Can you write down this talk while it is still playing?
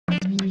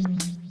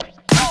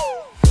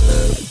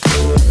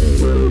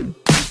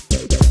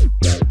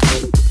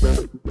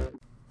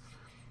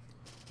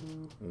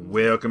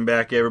Welcome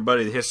back,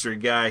 everybody. The History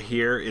Guy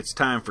here. It's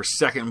time for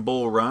second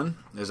bull run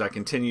as I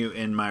continue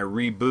in my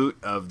reboot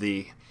of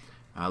the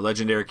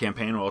legendary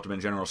campaign of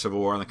Ultimate General Civil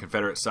War on the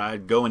Confederate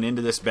side. Going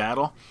into this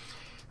battle,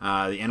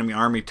 the enemy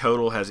army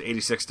total has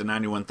 86 to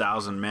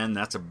 91,000 men.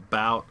 That's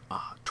about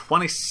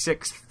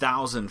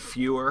 26,000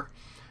 fewer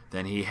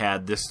than he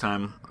had this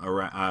time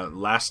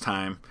last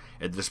time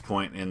at this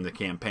point in the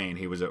campaign.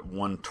 He was at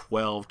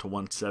 112 to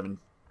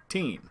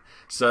 117.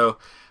 So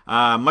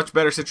much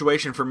better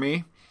situation for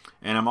me.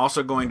 And I'm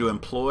also going to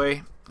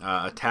employ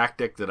a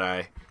tactic that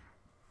I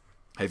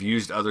have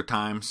used other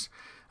times,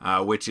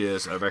 which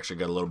is, I've actually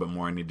got a little bit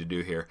more I need to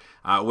do here,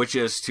 which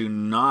is to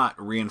not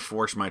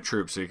reinforce my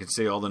troops. So you can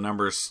see all the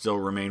numbers still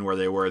remain where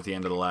they were at the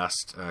end of the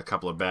last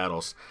couple of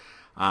battles.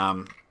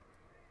 I'm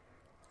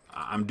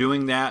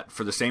doing that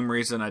for the same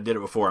reason I did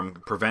it before. I'm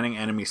preventing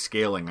enemy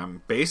scaling.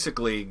 I'm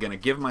basically going to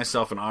give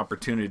myself an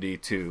opportunity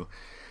to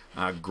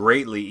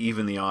greatly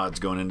even the odds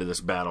going into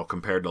this battle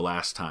compared to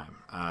last time.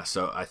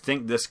 So I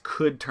think this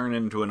could turn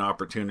into an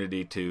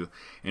opportunity to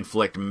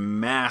inflict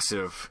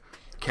massive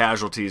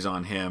casualties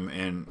on him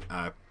and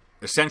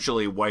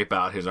essentially wipe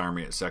out his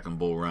army at second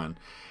bull run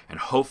and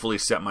hopefully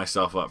set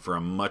myself up for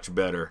a much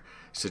better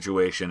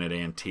situation at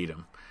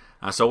Antietam.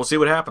 So we'll see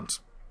what happens.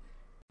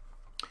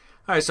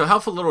 Alright, so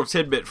helpful little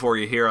tidbit for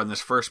you here on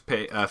this first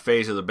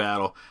phase of the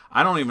battle.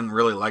 I don't even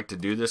really like to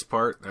do this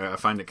part. I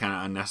find it kind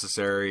of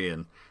unnecessary,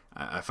 and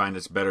I find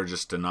it's better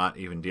just to not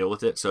even deal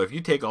with it. So if you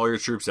take all your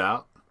troops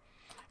out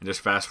and just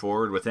fast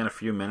forward, within a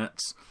few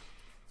minutes,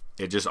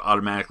 it just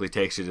automatically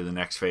takes you to the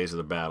next phase of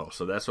the battle.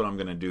 So that's what I'm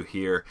going to do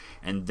here,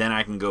 and then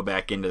I can go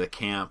back into the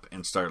camp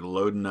and start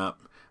loading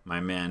up my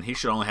men. He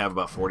should only have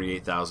about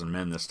 48,000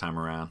 men this time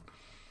around.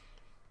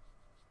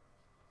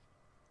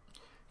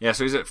 Yeah,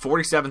 so he's at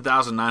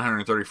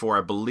 47,934.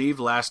 I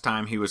believe last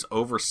time he was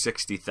over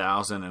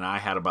 60,000, and I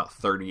had about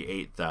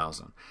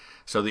 38,000.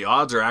 So the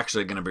odds are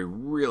actually going to be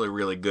really,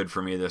 really good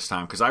for me this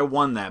time, because I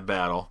won that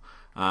battle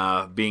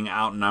being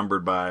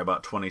outnumbered by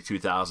about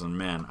 22,000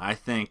 men. I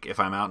think if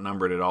I'm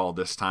outnumbered at all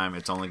this time,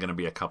 it's only going to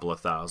be a couple of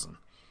thousand.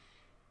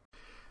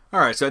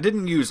 Alright, so I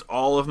didn't use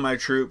all of my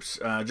troops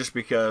just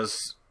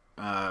because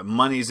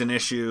money's an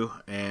issue,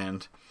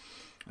 and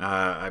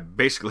I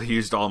basically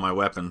used all my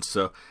weapons.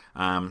 So,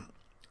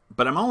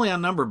 but I'm only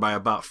outnumbered by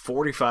about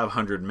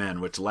 4,500 men,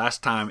 which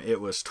last time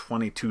it was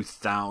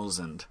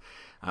 22,000.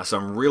 So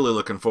I'm really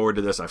looking forward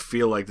to this. I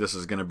feel like this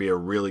is going to be a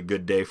really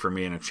good day for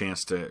me and a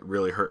chance to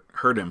really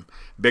hurt him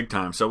big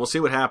time. So we'll see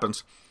what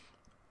happens.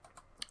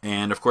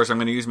 And of course I'm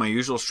going to use my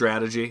usual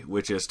strategy,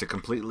 which is to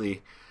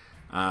completely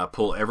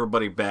pull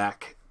everybody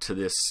back to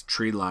this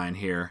tree line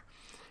here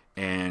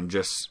and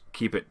just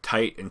keep it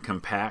tight and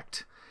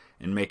compact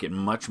and make it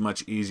much,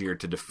 much easier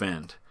to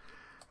defend.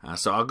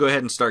 So I'll go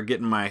ahead and start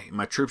getting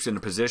my troops into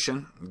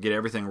position, get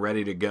everything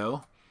ready to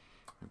go.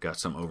 I've got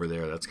some over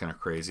there. That's kind of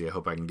crazy. I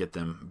hope I can get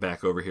them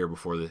back over here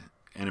before the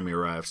enemy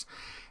arrives.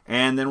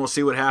 And then we'll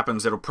see what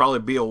happens. It'll probably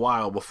be a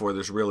while before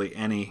there's really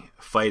any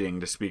fighting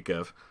to speak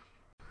of.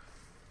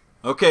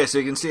 Okay, so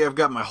you can see I've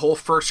got my whole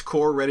first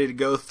corps ready to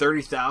go.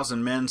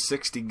 30,000 men,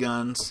 60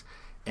 guns.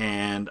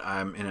 And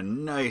I'm in a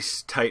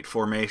nice tight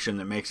formation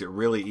that makes it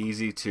really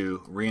easy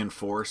to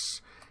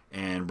reinforce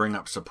and bring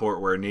up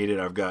support where needed.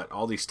 I've got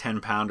all these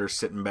 10-pounders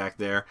sitting back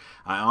there.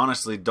 I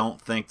honestly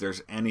don't think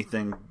there's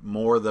anything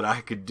more that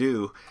I could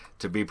do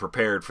to be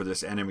prepared for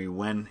this enemy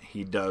when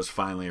he does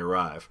finally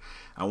arrive.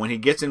 When he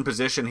gets in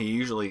position, he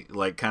usually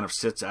kind of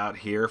sits out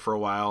here for a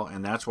while,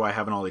 and that's why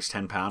having all these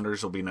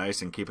 10-pounders will be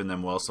nice and keeping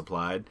them well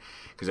supplied,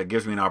 because it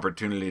gives me an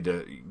opportunity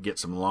to get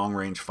some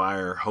long-range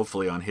fire,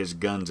 hopefully on his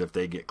guns if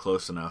they get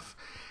close enough.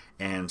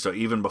 And so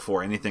even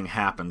before anything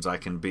happens, I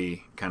can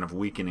be kind of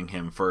weakening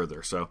him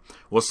further. So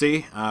we'll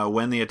see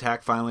when the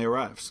attack finally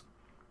arrives.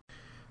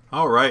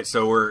 Alright,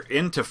 so we're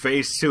into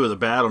phase 2 of the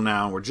battle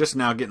now. We're just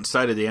now getting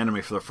sight of the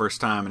enemy for the first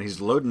time, and he's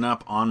loading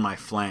up on my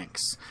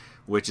flanks,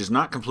 which is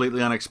not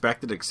completely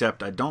unexpected,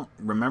 except I don't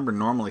remember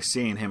normally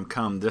seeing him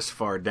come this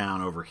far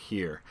down over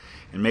here.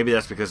 And maybe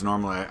that's because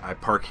normally I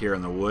park here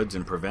in the woods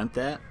and prevent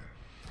that.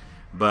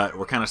 But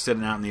we're kind of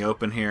sitting out in the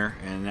open here,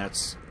 and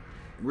that's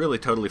really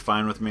totally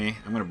fine with me.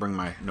 I'm going to bring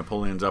my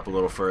Napoleons up a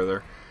little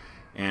further.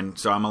 And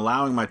so I'm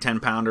allowing my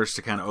 10-pounders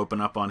to kind of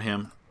open up on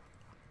him,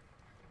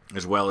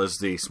 as well as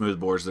the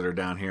smoothbores that are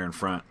down here in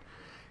front.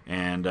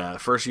 And the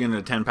first unit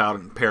of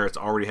 10-pound parrots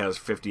already has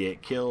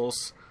 58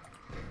 kills.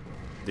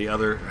 The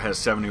other has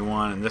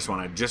 71, and this one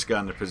I just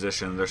got into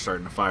position. They're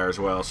starting to fire as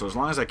well. So as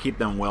long as I keep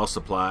them well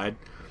supplied,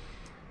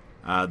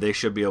 they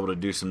should be able to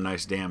do some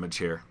nice damage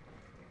here.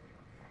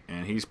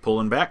 And he's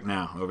pulling back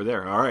now over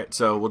there. Alright,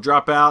 so we'll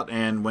drop out,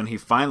 and when he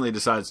finally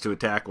decides to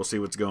attack, we'll see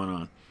what's going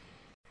on.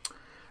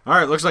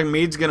 Alright, looks like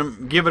Meade's going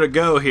to give it a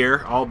go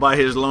here, all by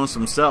his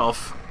lonesome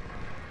self.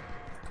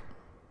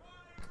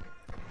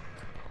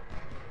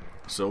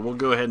 So we'll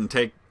go ahead and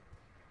take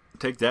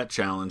that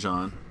challenge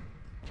on.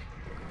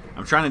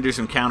 I'm trying to do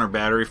some counter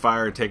battery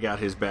fire to take out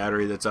his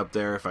battery that's up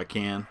there if I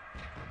can.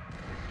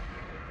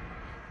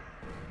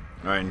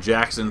 Alright, and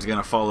Jackson's going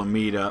to follow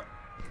Meade up.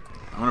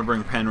 I'm going to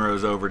bring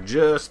Penrose over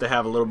just to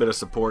have a little bit of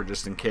support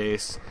just in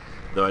case,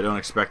 though I don't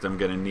expect I'm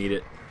going to need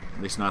it,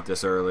 at least not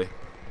this early.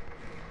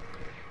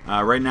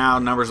 Right now,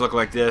 numbers look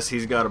like this.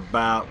 He's got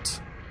about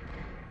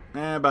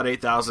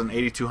 8,000,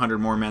 8,200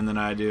 more men than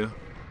I do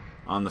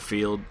on the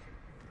field.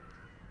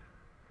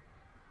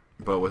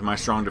 But with my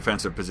strong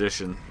defensive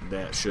position,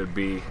 that should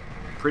be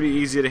pretty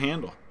easy to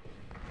handle.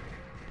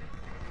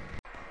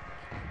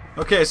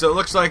 Okay, so it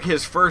looks like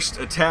his first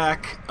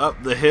attack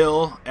up the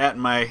hill at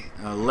my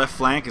left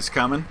flank is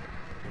coming,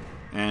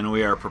 and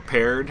we are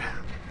prepared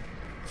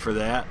for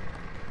that.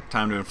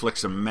 Time to inflict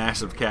some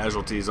massive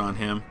casualties on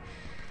him.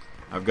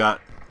 I've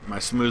got my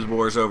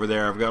smoothbores over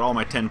there. I've got all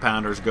my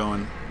 10-pounders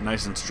going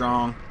nice and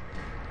strong.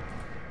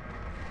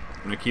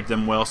 I'm going to keep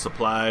them well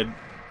supplied,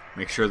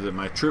 make sure that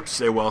my troops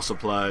stay well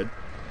supplied,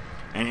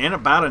 and in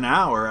about an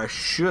hour I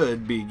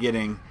should be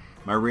getting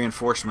my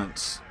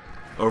reinforcements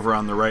over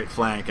on the right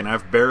flank, and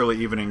I've barely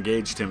even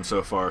engaged him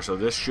so far, so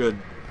this should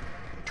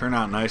turn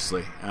out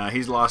nicely.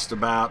 He's lost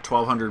about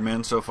 1,200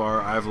 men so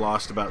far. I've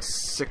lost about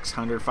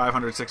 600,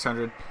 500,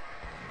 600.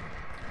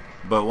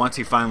 But once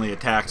he finally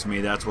attacks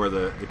me, that's where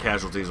the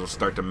casualties will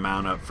start to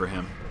mount up for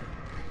him.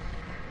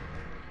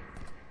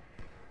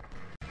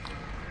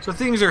 So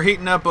things are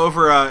heating up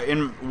over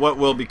in what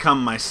will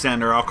become my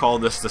center. I'll call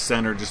this the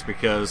center just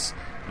because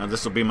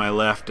this will be my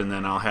left, and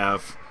then I'll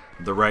have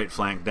the right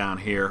flank down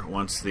here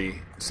once the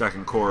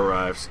Second Corps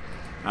arrives.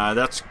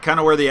 That's kind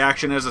of where the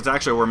action is. It's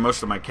actually where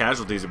most of my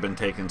casualties have been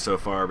taken so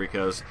far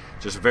because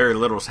just very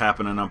little's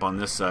happening up on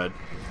this side.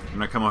 I'm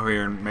going to come over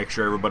here and make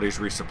sure everybody's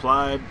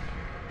resupplied.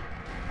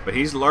 But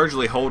he's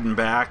largely holding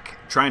back,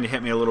 trying to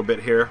hit me a little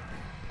bit here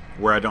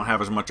where I don't have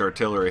as much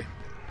artillery.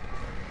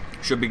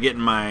 Should be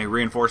getting my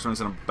reinforcements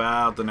in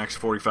about the next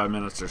 45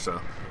 minutes or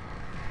so.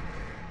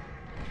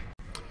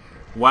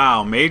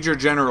 Wow, Major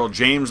General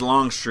James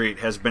Longstreet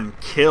has been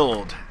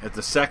killed at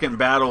the Second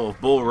Battle of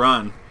Bull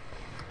Run.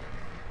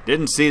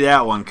 Didn't see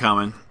that one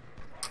coming.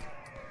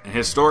 And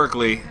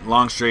historically,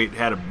 Longstreet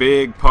had a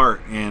big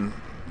part in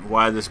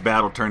why this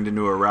battle turned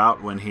into a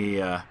rout when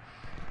he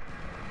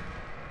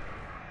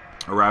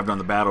arrived on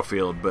the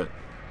battlefield. But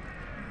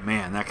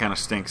man, that kind of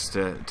stinks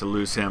to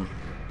lose him.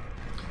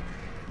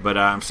 But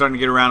I'm starting to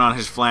get around on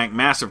his flank.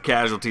 Massive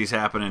casualties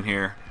happening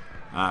here.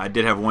 I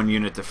did have one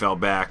unit that fell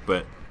back,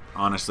 but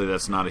honestly,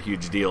 that's not a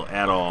huge deal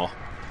at all.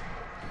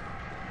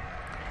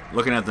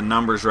 Looking at the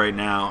numbers right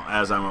now,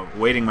 as I'm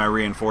waiting my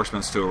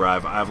reinforcements to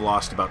arrive, I've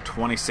lost about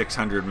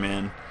 2,600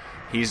 men.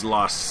 He's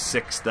lost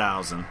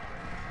 6,000.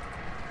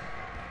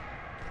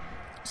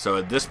 So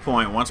at this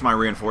point, once my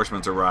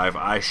reinforcements arrive,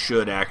 I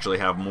should actually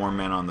have more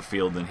men on the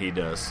field than he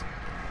does.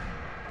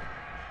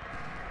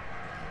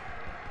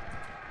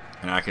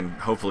 And I can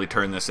hopefully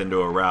turn this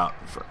into a rout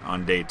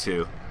on day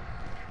 2.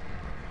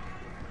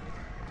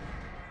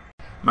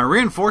 My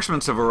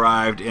reinforcements have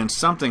arrived, and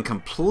something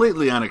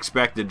completely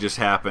unexpected just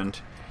happened.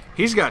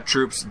 He's got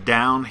troops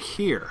down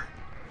here.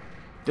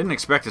 Didn't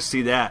expect to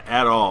see that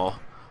at all.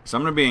 So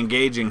I'm going to be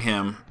engaging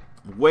him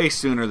way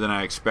sooner than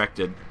I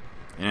expected,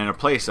 and in a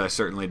place I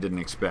certainly didn't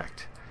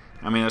expect.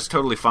 I mean, that's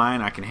totally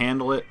fine. I can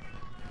handle it.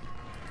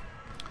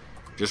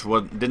 Just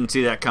didn't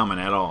see that coming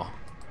at all.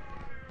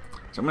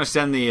 So I'm going to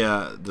send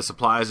the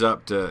supplies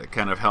up to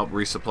kind of help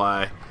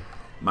resupply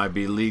my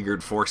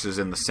beleaguered forces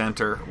in the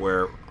center,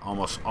 where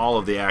almost all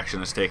of the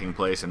action is taking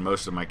place and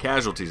most of my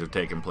casualties have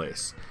taken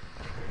place.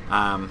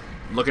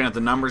 Looking at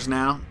the numbers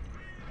now,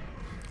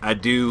 I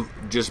do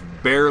just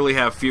barely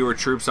have fewer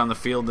troops on the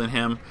field than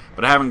him,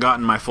 but I haven't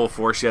gotten my full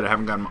force yet. I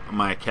haven't gotten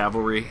my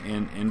cavalry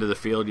into the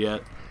field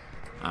yet,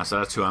 so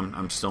that's who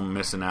I'm still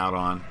missing out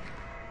on.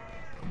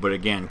 But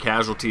again,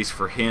 casualties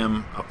for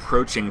him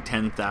approaching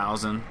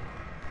 10,000.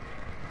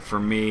 For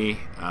me,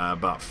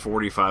 about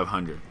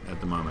 4,500 at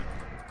the moment.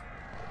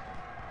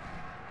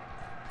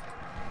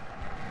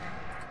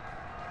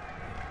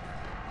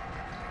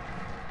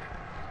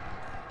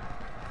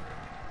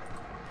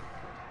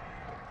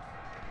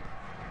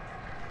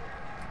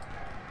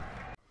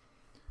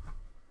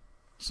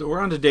 So we're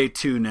on to day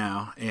 2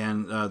 now,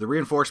 and the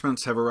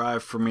reinforcements have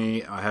arrived for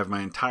me. I have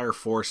my entire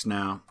force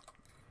now,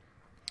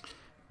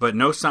 but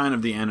no sign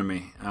of the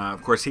enemy.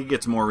 Of course, he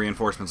gets more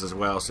reinforcements as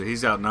well, so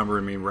he's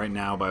outnumbering me right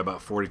now by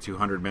about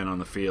 4,200 men on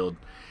the field,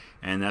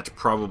 and that's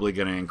probably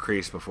going to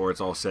increase before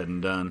it's all said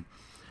and done.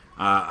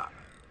 I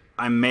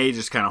may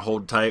just kind of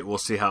hold tight. We'll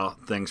see how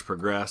things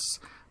progress,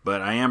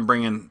 but I am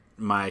bringing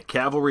my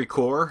cavalry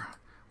corps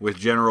with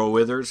General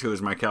Withers, who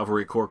is my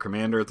cavalry corps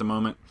commander at the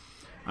moment,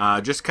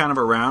 just kind of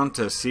around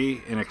to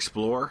see and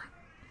explore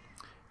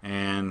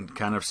and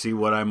kind of see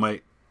what I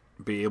might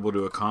be able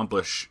to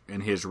accomplish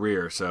in his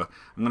rear. So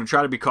I'm going to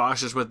try to be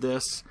cautious with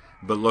this,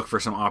 but look for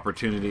some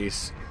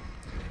opportunities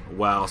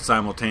while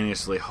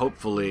simultaneously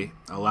hopefully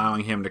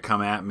allowing him to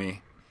come at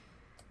me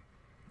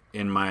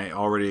in my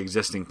already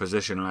existing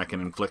position, and I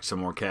can inflict some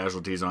more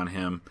casualties on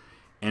him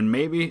and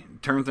maybe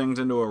turn things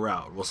into a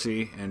rout. We'll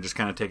see, and just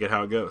kind of take it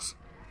how it goes.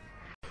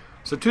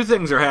 So 2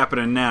 things are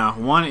happening now.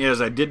 One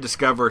is I did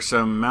discover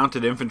some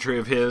mounted infantry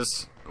of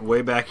his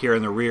way back here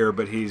in the rear,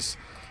 but he's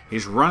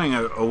running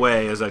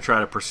away as I try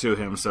to pursue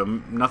him, so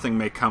nothing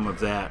may come of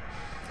that.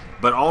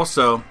 But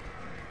also,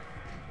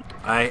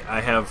 I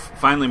have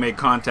finally made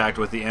contact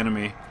with the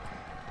enemy,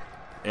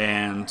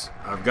 and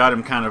I've got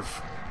him kind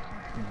of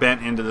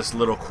bent into this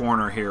little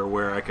corner here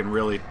where I can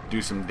really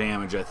do some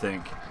damage, I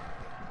think,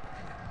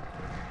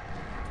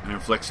 and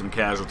inflict some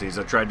casualties.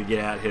 I tried to get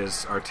at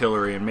his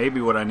artillery, and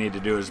maybe what I need to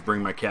do is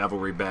bring my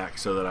cavalry back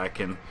so that I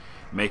can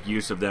make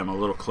use of them a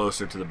little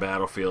closer to the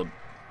battlefield.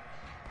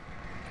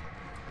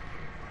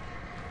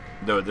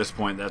 Though at this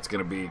point that's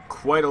going to be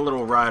quite a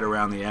little ride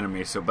around the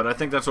enemy. But I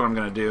think that's what I'm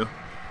going to do,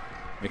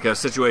 because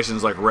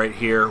situations like right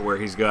here where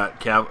he's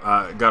got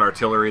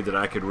artillery that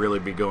I could really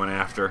be going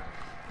after.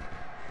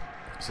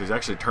 So he's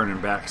actually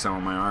turning back some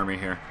of my army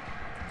here.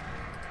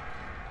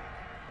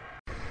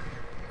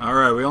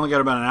 Alright, we only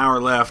got about an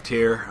hour left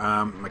here.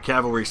 My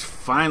cavalry's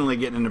finally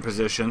getting into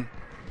position.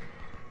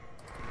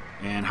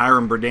 And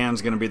Hiram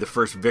Berdan's going to be the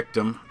first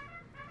victim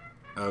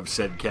of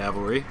said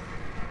cavalry.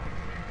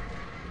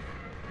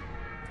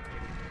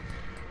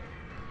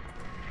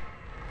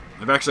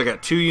 I've actually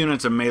got 2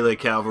 units of melee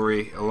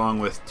cavalry along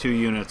with 2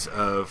 units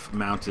of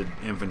mounted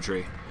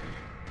infantry.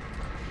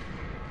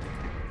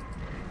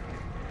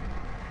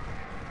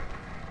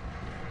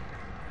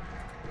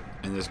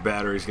 And this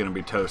battery's going to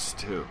be toast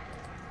too,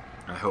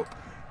 I hope.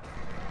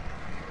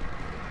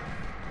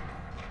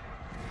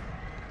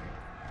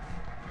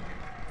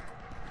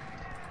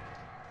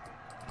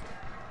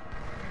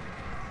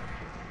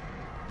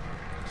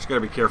 Just got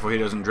to be careful he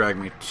doesn't drag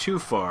me too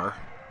far.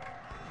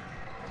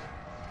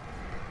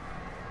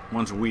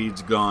 Once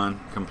weed's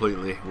gone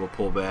completely, we'll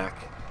pull back.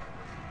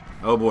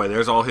 Oh boy,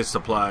 there's all his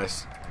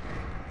supplies.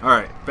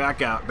 Alright,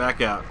 back out,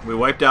 back out. We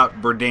wiped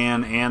out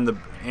Berdan and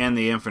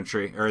the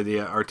infantry, or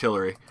the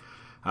artillery.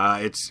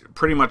 It's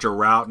pretty much a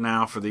rout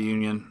now for the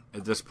Union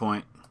at this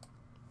point.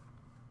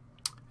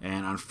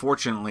 And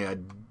unfortunately, I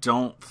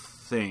don't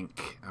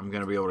think I'm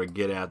going to be able to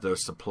get at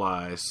those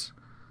supplies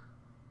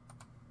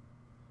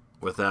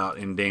without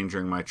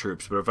endangering my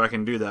troops. But if I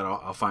can do that,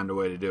 I'll find a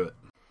way to do it.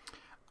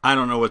 I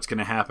don't know what's going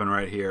to happen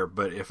right here,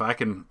 but if I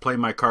can play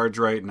my cards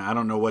right, and I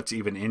don't know what's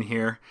even in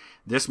here,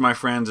 this, my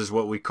friends, is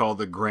what we call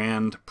the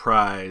grand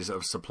prize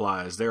of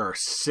supplies. There are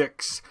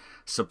 6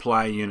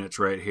 supply units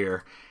right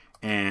here,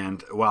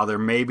 and while there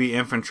may be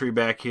infantry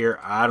back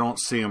here, I don't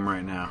see them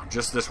right now.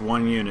 Just this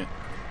one unit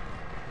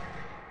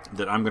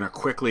that I'm going to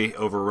quickly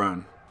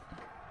overrun.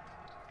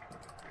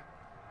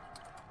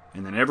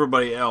 And then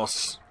everybody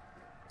else,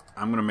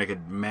 I'm going to make a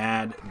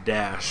mad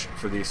dash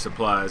for these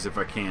supplies if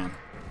I can.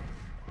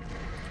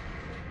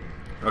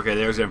 Okay,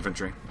 there's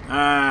infantry.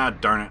 Ah,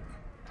 darn it.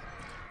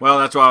 Well,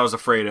 that's what I was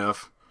afraid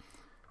of.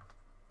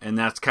 And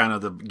that's kind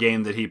of the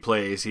game that he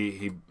plays.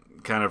 He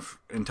kind of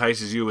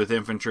entices you with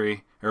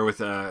infantry, or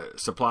with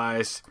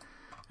supplies,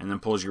 and then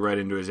pulls you right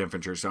into his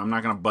infantry. So I'm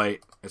not going to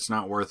bite. It's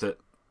not worth it.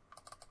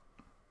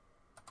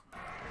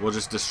 We'll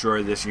just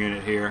destroy this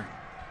unit here.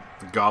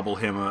 Gobble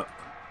him up.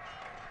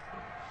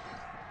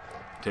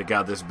 Take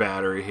out this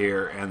battery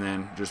here, and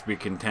then just be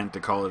content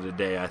to call it a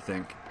day, I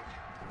think.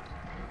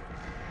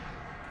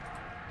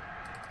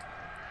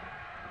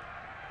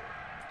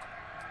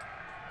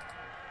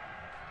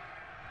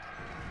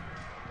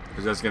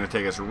 Because that's going to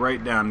take us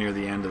right down near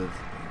the end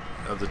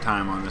of the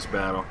time on this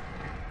battle.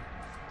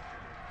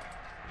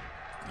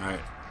 Alright.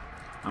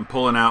 I'm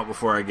pulling out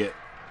before I get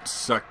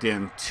sucked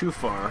in too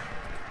far.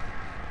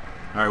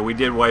 Alright, we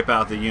did wipe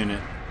out the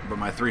unit, but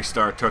my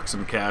 3-star took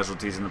some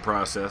casualties in the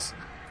process.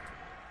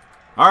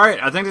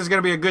 Alright, I think this is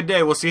going to be a good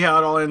day. We'll see how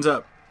it all ends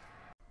up.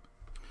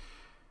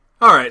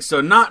 Alright, so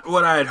not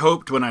what I had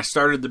hoped when I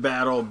started the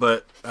battle,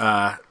 but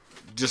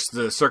just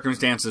the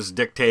circumstances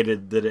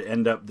dictated that it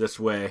end up this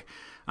way.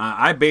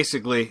 I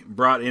basically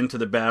brought into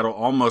the battle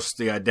almost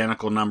the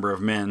identical number of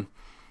men.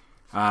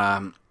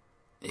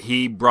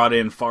 He brought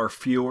in far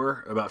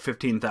fewer, about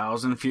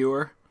 15,000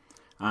 fewer,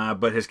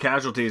 but his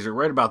casualties are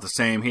right about the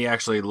same. He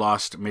actually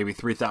lost maybe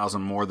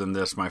 3,000 more than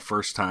this my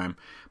first time,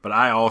 but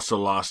I also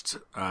lost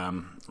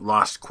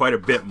quite a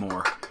bit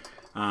more.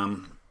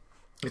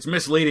 It's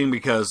misleading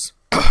because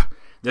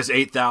this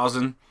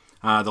 8,000...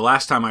 the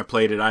last time I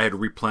played it, I had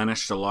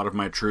replenished a lot of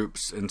my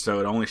troops, and so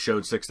it only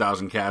showed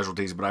 6,000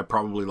 casualties, but I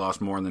probably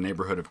lost more in the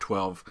neighborhood of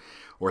 12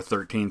 or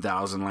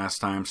 13,000 last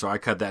time, so I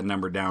cut that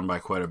number down by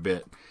quite a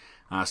bit.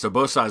 So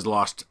both sides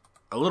lost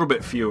a little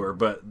bit fewer,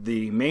 but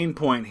the main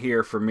point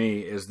here for me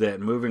is that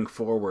moving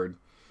forward,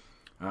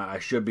 I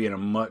should be in a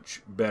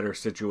much better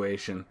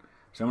situation.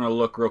 So I'm going to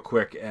look real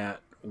quick at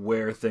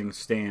where things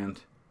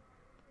stand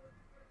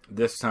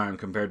this time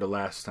compared to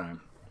last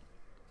time.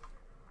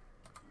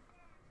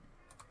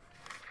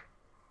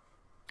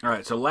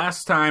 Alright, so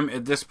last time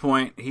at this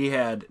point he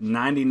had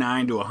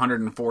 99 to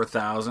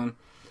 104,000.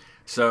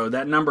 So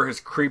that number has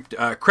crept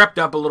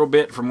up a little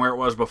bit from where it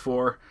was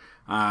before,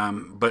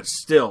 but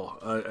still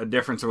a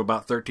difference of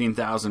about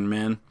 13,000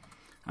 men.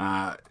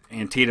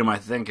 Antietam, I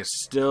think,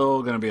 is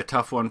still going to be a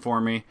tough one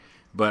for me,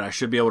 but I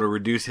should be able to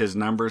reduce his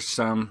numbers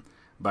some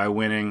by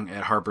winning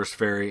at Harper's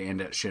Ferry and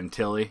at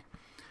Chantilly.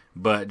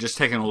 but just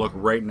taking a look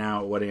right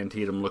now at what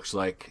Antietam looks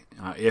like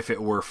if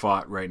it were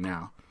fought right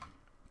now.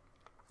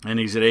 And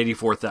he's at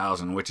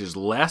 84,000, which is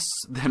less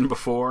than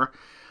before,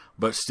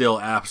 but still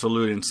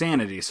absolute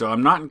insanity. So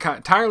I'm not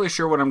entirely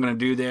sure what I'm going to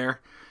do there,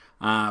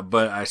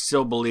 but I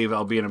still believe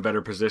I'll be in a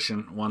better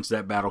position once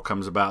that battle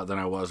comes about than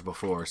I was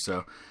before.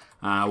 So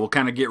we'll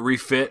kind of get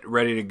refit,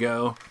 ready to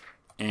go,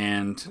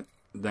 and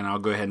then I'll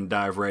go ahead and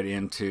dive right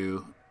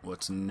into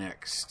what's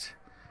next.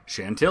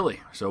 Chantilly.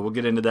 So we'll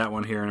get into that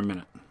one here in a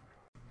minute.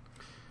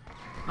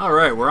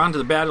 Alright, we're on to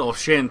the Battle of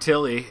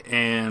Chantilly,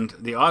 and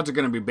the odds are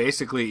going to be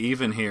basically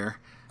even here.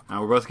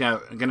 We're both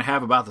going to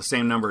have about the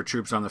same number of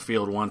troops on the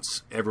field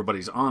once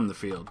everybody's on the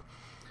field.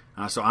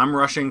 So I'm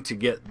rushing to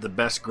get the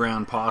best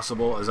ground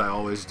possible, as I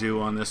always do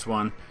on this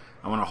one.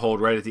 I want to hold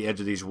right at the edge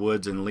of these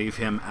woods and leave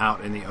him out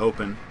in the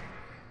open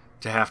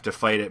to have to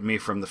fight at me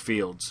from the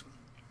fields.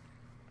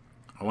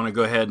 I want to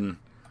go ahead and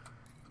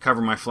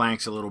cover my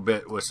flanks a little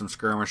bit with some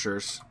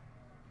skirmishers.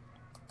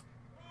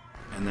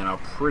 And then I'll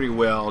pretty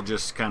well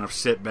just kind of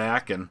sit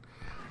back and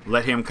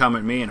let him come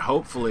at me, and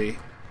hopefully,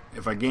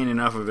 if I gain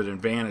enough of an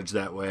advantage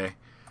that way,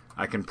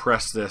 I can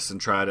press this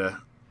and try to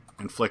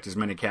inflict as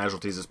many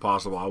casualties as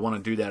possible. I want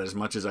to do that as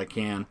much as I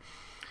can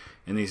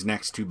in these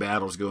next two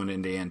battles going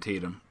into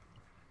Antietam.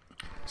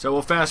 So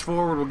we'll fast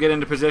forward, we'll get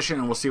into position,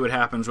 and we'll see what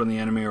happens when the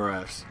enemy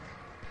arrives.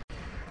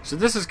 So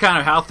this is kind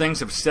of how things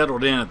have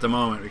settled in at the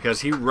moment,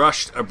 because he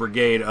rushed a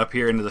brigade up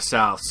here into the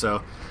south.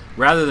 So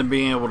rather than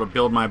being able to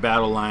build my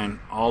battle line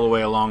all the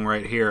way along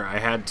right here, I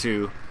had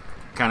to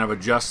kind of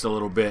adjust a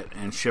little bit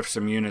and shift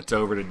some units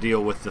over to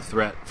deal with the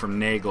threat from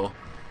Nagel.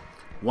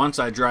 Once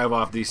I drive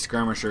off these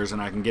skirmishers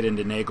and I can get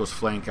into Nagel's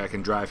flank, I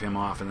can drive him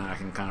off, and then I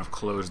can kind of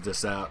close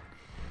this out.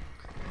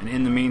 And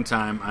in the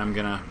meantime, I'm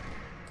going to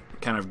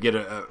kind of get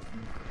a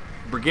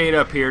brigade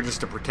up here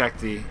just to protect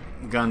the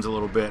guns a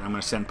little bit. I'm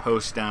going to send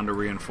posts down to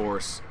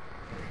reinforce.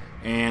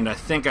 And I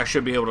think I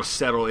should be able to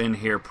settle in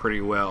here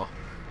pretty well.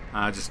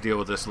 Just deal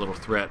with this little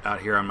threat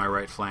out here on my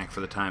right flank for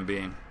the time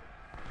being.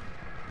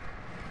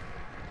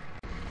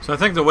 So I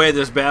think the way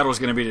this battle is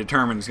going to be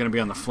determined is going to be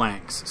on the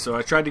flanks. So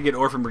I tried to get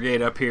Orphan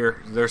Brigade up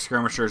here, their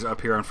skirmishers up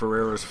here on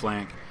Ferrero's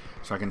flank,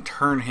 so I can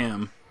turn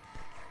him.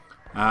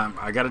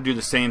 I got to do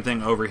the same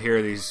thing over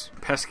here. These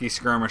pesky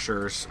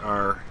skirmishers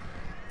are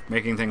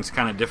making things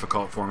kind of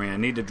difficult for me. I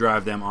need to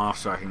drive them off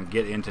so I can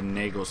get into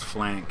Nagel's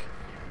flank.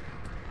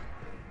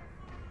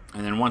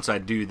 And then once I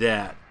do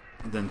that,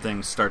 then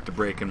things start to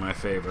break in my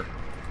favor.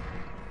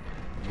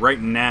 Right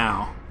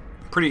now,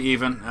 pretty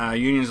even.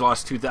 Union's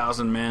lost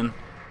 2,000 men.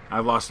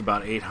 I've lost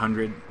about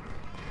 800,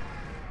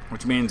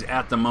 which means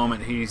at the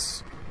moment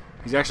he's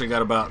actually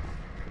got about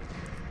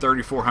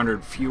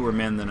 3,400 fewer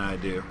men than I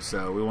do.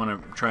 So we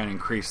want to try and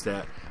increase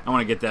that. I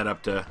want to get that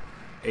up to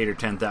 8,000 or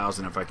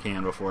 10,000 if I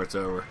can before it's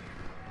over.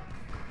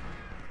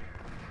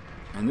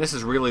 And this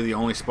is really the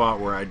only spot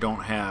where I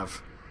don't have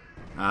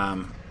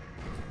a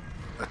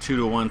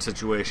 2-to-1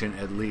 situation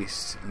at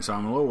least. And so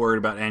I'm a little worried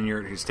about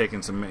Enyart, who's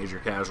taken some major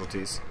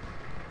casualties.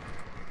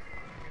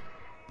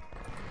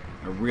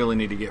 I really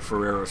need to get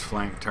Ferrero's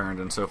flank turned,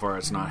 and so far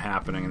it's not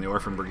happening. And the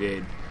Orphan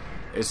Brigade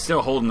is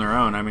still holding their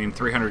own. I mean,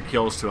 300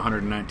 kills to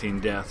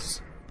 119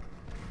 deaths.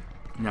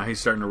 Now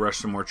he's starting to rush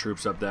some more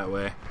troops up that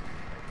way.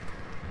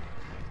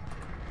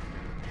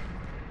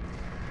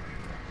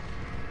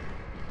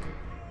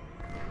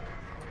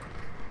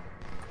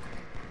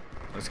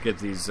 Let's get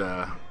these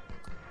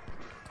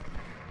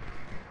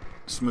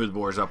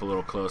smoothbores up a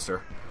little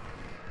closer.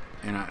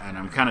 And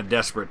I'm kind of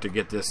desperate to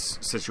get this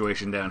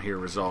situation down here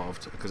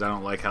resolved, because I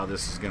don't like how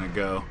this is going to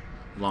go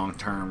long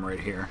term right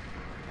here.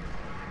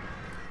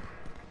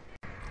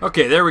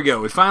 Okay, there we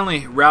go. We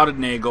finally routed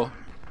Nagel.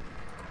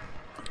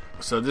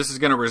 So this is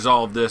going to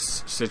resolve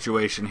this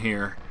situation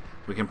here.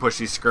 We can push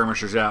these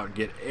skirmishers out,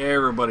 get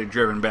everybody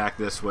driven back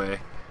this way.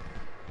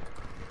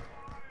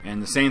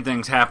 And the same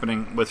thing's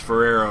happening with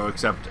Ferrero,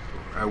 except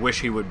I wish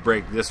he would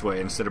break this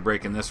way. Instead of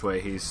breaking this way,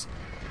 he's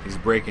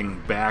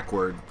breaking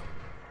backward.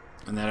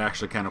 And that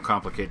actually kind of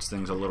complicates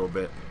things a little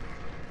bit.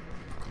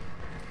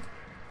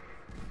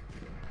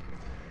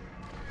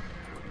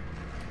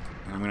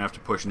 And I'm going to have to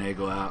push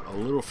Nagel out a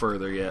little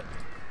further yet.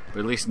 But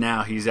at least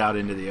now he's out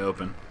into the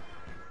open.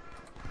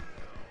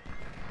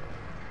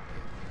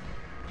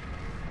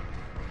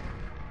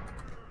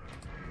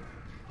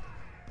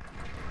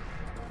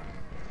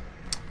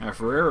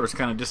 Ferrero's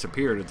kind of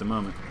disappeared at the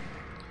moment.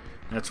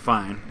 That's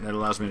fine. That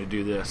allows me to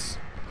do this.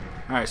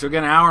 Alright, so we've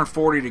got an hour and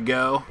 40 to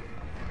go.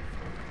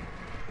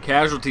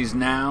 Casualties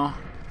now,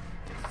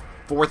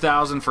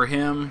 4,000 for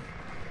him,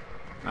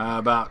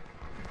 about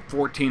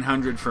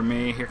 1,400 for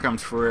me. Here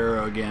comes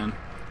Ferrero again,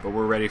 but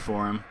we're ready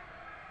for him.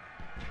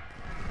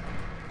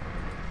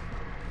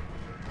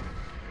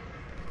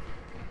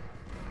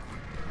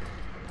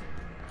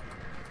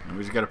 And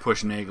we just got to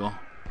push Nagel.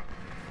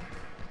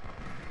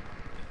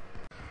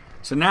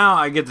 So now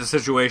I get the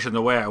situation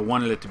the way I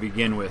wanted it to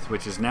begin with,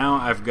 which is now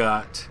I've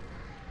got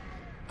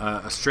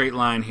a straight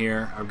line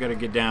here. I've got to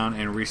get down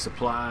and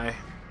resupply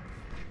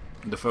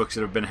the folks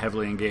that have been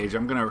heavily engaged.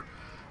 I'm going to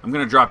I'm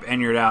going to drop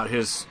Enyard out.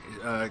 His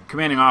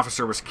commanding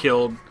officer was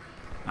killed.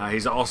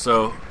 He's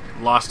also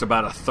lost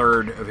about a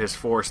third of his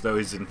force, though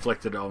he's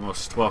inflicted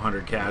almost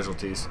 1,200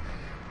 casualties.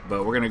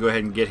 But we're going to go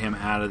ahead and get him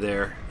out of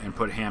there and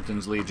put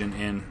Hampton's Legion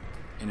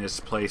in his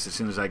place as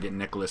soon as I get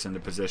Nicholas into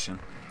position.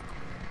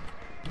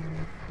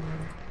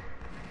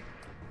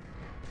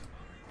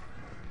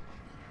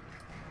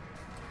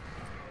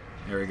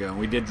 There we go.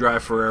 We did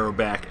drive Ferrero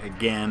back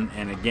again,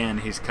 and again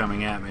he's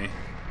coming at me,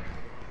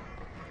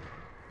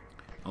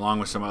 along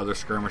with some other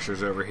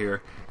skirmishers over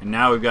here. And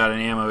now we've got an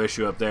ammo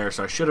issue up there,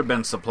 so I should have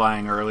been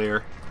supplying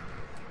earlier.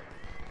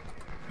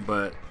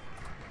 But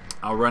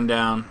I'll run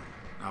down,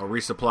 I'll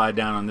resupply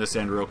down on this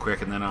end real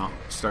quick, and then I'll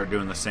start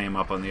doing the same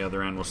up on the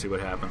other end. We'll see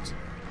what happens.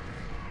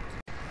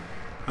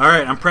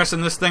 Alright, I'm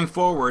pressing this thing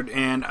forward,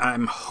 and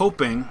I'm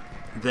hoping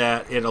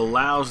that it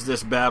allows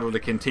this battle to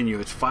continue.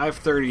 It's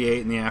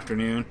 5:38 in the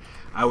afternoon.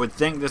 I would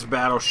think this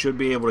battle should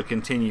be able to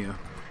continue,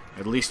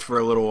 at least for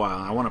a little while.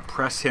 I want to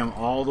press him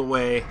all the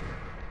way,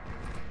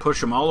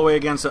 push him all the way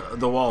against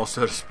the wall,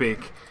 so to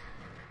speak,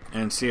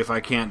 and see if I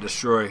can't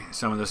destroy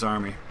some of this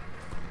army.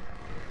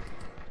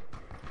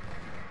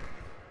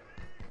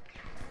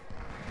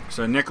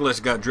 So Nicholas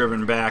got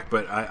driven back,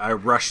 but I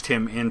rushed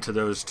him into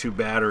those two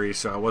batteries,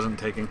 so I wasn't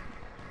taking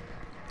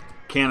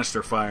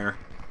canister fire.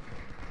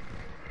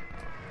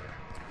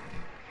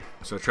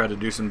 So I tried to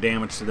do some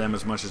damage to them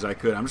as much as I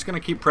could. I'm just going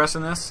to keep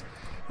pressing this,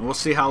 and we'll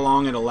see how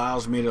long it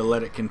allows me to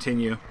let it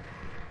continue.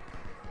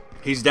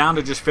 He's down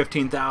to just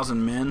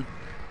 15,000 men.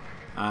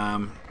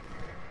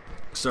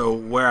 So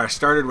where I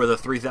started with a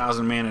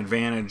 3,000 man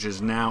advantage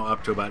is now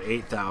up to about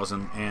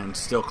 8,000 and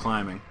still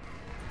climbing.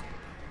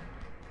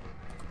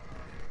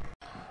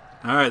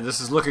 Alright, this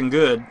is looking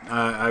good.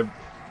 I'm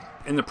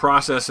in the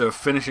process of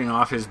finishing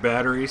off his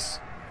batteries.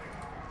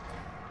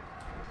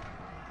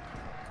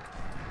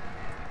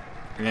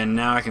 And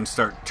now I can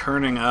start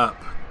turning up.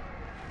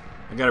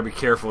 I gotta be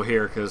careful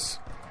here because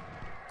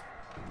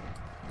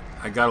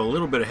I got a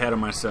little bit ahead of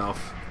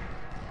myself.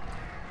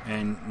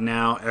 And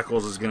now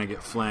Eccles is gonna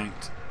get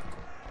flanked,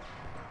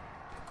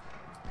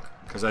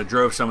 because I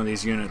drove some of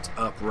these units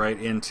up right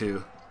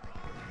into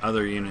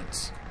other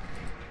units.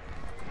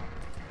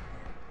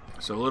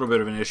 So a little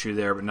bit of an issue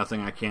there, but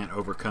nothing I can't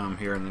overcome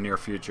here in the near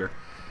future.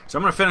 So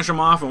I'm going to finish him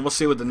off, and we'll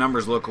see what the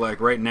numbers look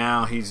like. Right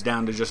now, he's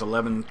down to just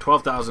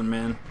 12,000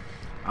 men.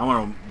 I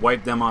want to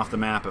wipe them off the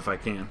map if I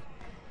can.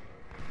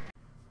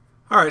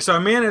 Alright, so I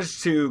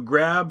managed to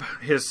grab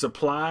his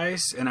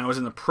supplies, and I was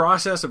in the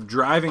process of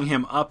driving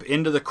him up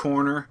into the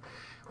corner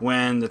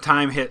when the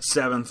time hit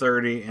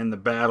 7:30 and the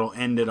battle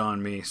ended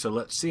on me. So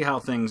let's see how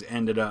things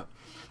ended up.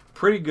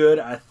 Pretty good,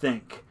 I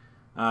think.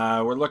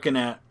 We're looking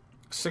at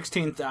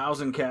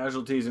 16,000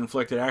 casualties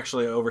inflicted,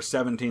 actually over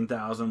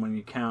 17,000 when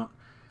you count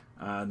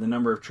the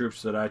number of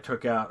troops that I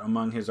took out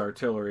among his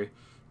artillery.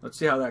 Let's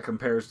see how that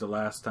compares to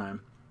last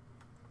time.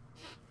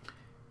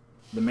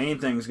 The main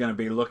thing is going to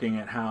be looking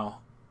at how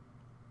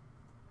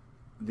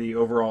the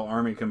overall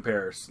army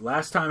compares.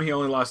 Last time he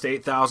only lost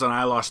 8,000,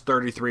 I lost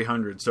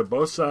 3,300. So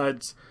both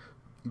sides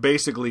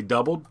basically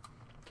doubled.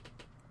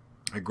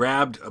 I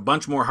grabbed a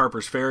bunch more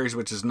Harper's Ferries,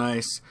 which is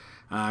nice.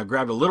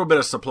 Grabbed a little bit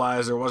of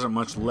supplies. There wasn't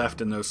much left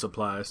in those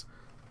supplies.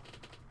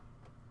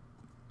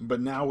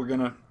 But now we're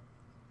gonna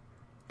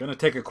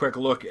take a quick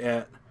look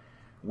at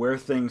where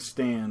things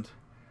stand.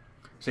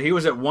 So he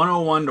was at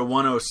 101 to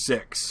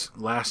 106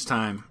 last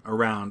time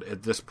around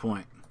at this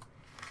point.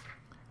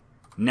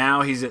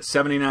 Now he's at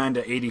 79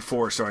 to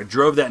 84. So I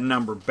drove that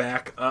number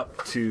back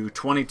up to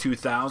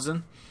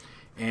 22,000.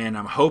 And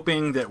I'm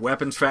hoping that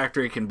Weapons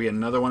Factory can be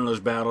another one of those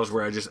battles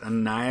where I just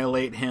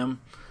annihilate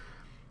him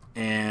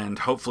and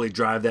hopefully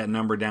drive that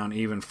number down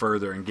even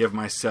further and give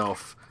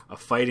myself a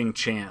fighting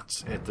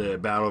chance at the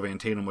Battle of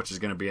Antietam, which is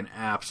going to be an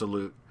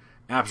absolute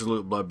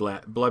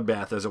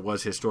bloodbath as it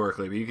was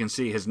historically. But you can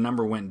see his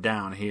number went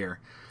down here.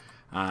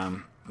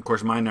 Of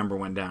course, my number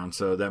went down,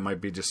 so that might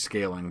be just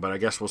scaling, but I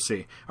guess we'll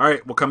see. All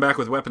right, we'll come back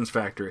with Weapons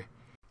Factory.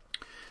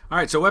 All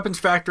right, so Weapons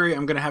Factory,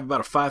 I'm going to have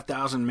about a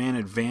 5,000 man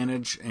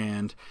advantage,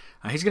 and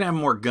he's going to have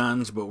more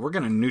guns, but we're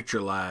going to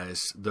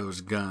neutralize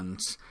those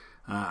guns.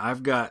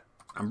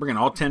 I'm bringing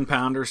all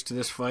 10-pounders to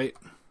this fight,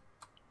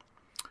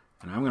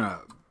 and I'm going to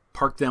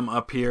park them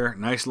up here,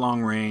 nice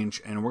long range,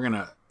 and we're going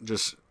to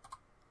just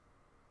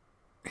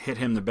hit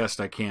him the best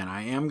I can.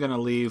 I am going to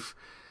leave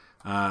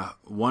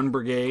one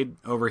brigade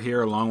over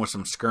here along with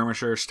some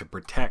skirmishers to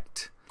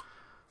protect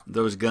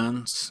those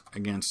guns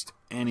against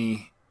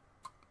any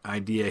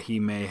idea he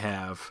may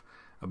have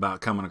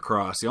about coming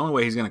across. The only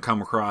way he's going to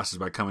come across is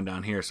by coming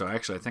down here, so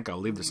actually I think I'll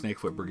leave the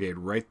Snakefoot Brigade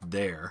right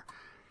there.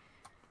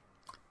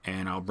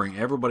 And I'll bring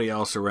everybody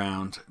else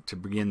around to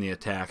begin the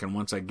attack. And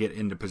once I get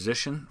into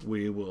position,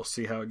 we will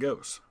see how it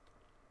goes.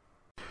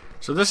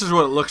 So this is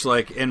what it looks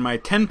like. And my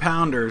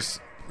 10-pounders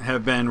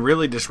have been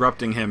really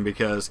disrupting him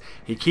because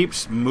he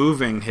keeps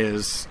moving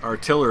his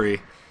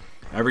artillery.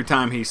 Every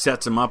time he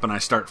sets them up and I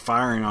start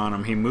firing on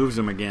him, he moves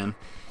them again.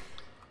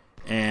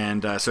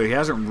 And so he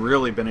hasn't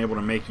really been able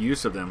to make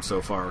use of them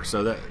so far.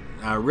 So that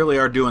really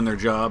are doing their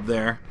job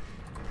there.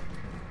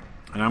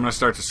 And I'm going to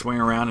start to swing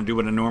around and do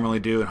what I normally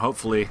do, and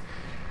hopefully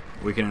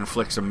we can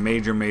inflict some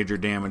major, major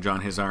damage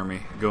on his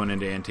army going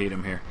into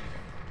Antietam here.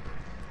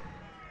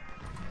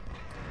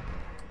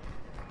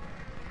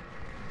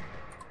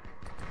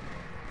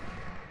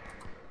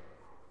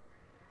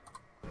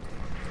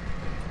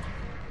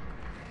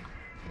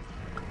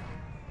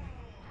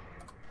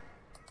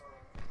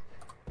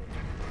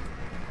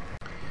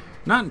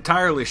 Not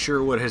entirely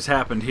sure what has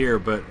happened here,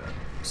 but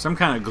some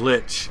kind of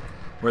glitch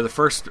where the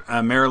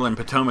 1st Maryland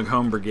Potomac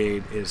Home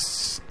Brigade is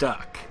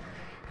stuck.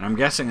 And I'm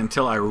guessing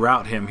until I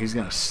rout him, he's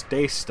going to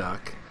stay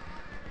stuck.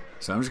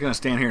 So I'm just going to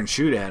stand here and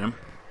shoot at him.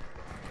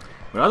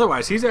 But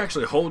otherwise, he's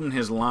actually holding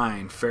his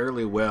line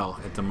fairly well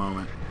at the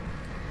moment.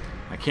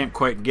 I can't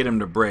quite get him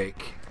to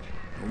break.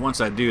 But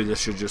once I do,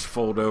 this should just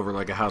fold over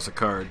like a house of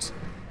cards.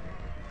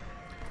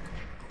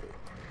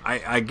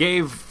 I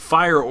gave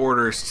fire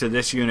orders to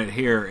this unit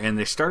here, and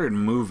they started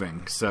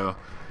moving, so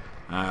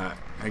I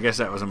guess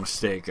that was a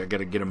mistake. I got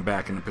to get him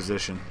back into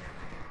position.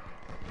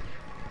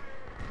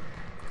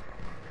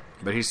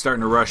 But he's starting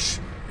to rush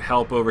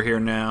help over here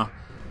now.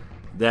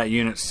 That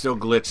unit's still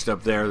glitched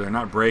up there. They're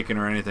not breaking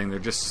or anything. They're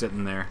just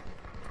sitting there.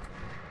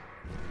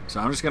 So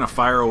I'm just going to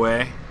fire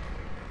away.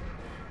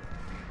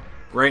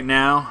 Right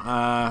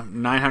now,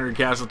 900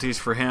 casualties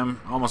for him.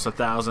 Almost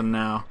 1,000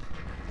 now.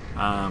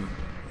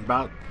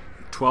 About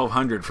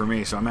 1,200 for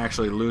me, so I'm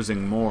actually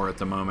losing more at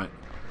the moment,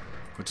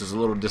 which is a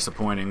little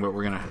disappointing, but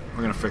we're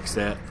gonna fix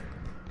that.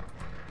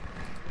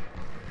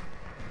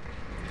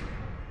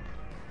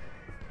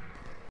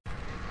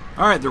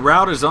 Alright, the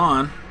rout is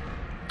on.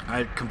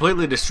 I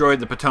completely destroyed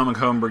the Potomac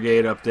Home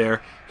Brigade up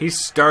there.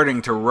 He's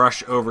starting to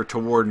rush over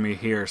toward me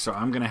here, so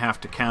I'm gonna have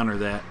to counter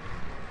that.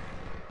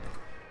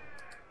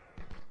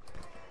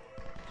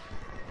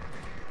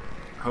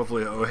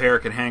 Hopefully O'Hare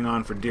can hang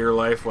on for dear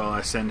life while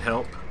I send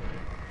help,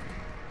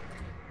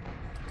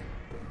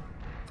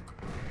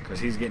 because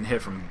he's getting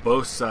hit from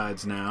both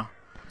sides now.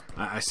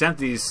 I sent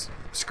these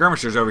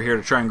skirmishers over here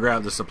to try and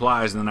grab the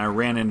supplies, and then I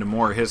ran into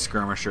more of his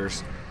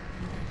skirmishers,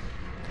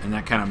 and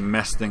that kind of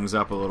messed things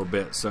up a little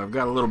bit. So I've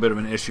got a little bit of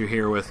an issue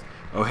here with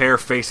O'Hare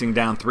facing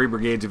down 3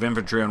 brigades of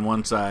infantry on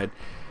one side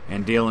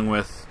and dealing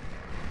with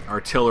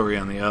artillery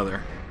on the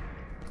other.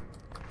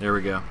 There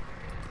we go.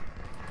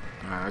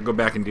 Alright, I'll go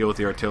back and deal with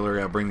the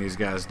artillery. I'll bring these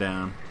guys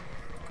down.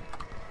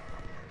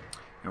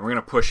 And we're going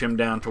to push him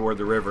down toward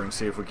the river and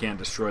see if we can't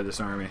destroy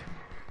this army.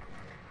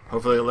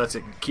 Hopefully it lets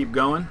it keep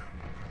going.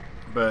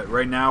 But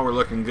right now we're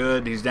looking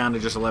good. He's down to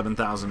just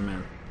 11,000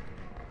 men.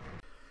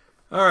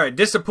 Alright,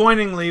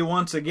 disappointingly,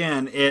 once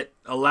again, it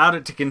allowed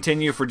it to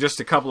continue for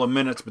just a couple of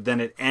minutes, but then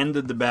it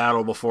ended the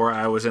battle before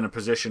I was in a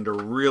position to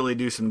really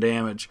do some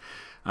damage.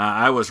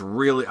 I was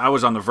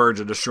on the verge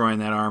of destroying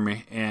that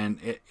army, and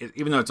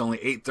even though it's only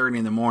 8:30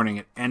 in the morning,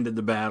 it ended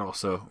the battle.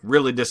 So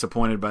really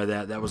disappointed by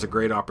that. That was a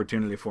great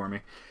opportunity for me.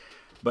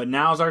 But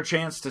now's our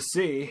chance to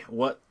see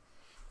what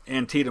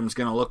Antietam's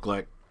going to look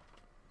like.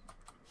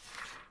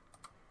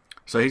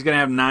 So he's going to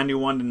have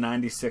 91 to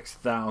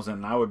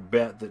 96,000. I would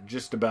bet that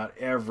just about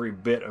every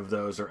bit of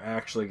those are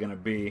actually going to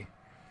be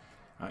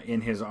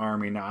in his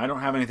army. Now, I don't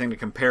have anything to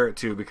compare it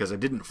to because I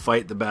didn't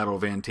fight the Battle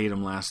of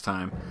Antietam last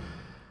time.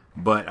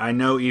 But I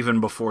know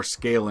even before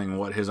scaling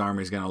what his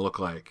army is going to look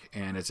like,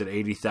 and it's at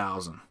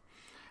 80,000.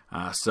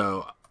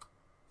 So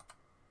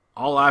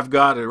all I've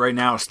got right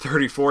now is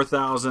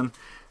 34,000.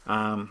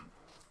 I've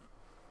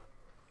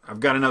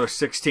got another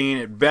 16.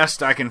 At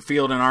best, I can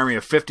field an army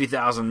of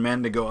 50,000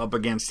 men to go up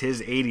against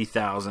his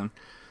 80,000.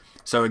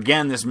 So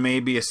again, this may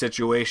be a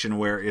situation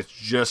where it's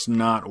just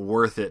not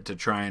worth it to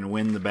try and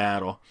win the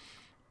battle.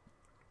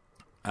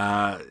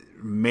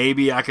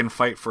 Maybe I can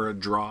fight for a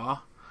draw.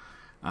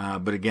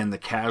 But again, the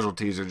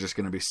casualties are just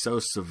going to be so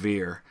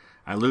severe.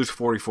 I lose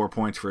 44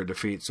 points for a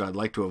defeat, so I'd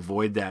like to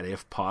avoid that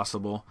if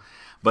possible.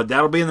 But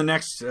that'll be in the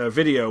next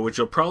video, which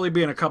will probably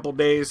be in a couple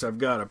days. I've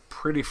got a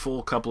pretty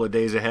full couple of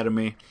days ahead of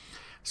me.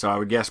 So I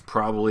would guess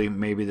probably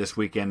maybe this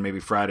weekend,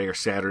 maybe Friday or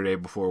Saturday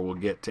before we'll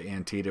get to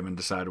Antietam and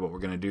decide what we're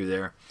going to do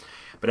there.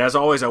 But as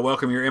always, I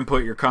welcome your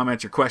input, your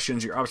comments, your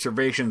questions, your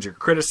observations, your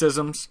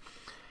criticisms.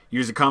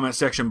 Use the comment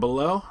section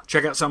below.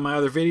 Check out some of my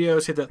other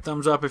videos. Hit that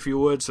thumbs up if you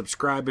would.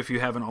 Subscribe if you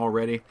haven't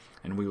already.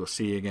 And we will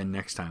see you again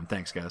next time.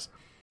 Thanks, guys.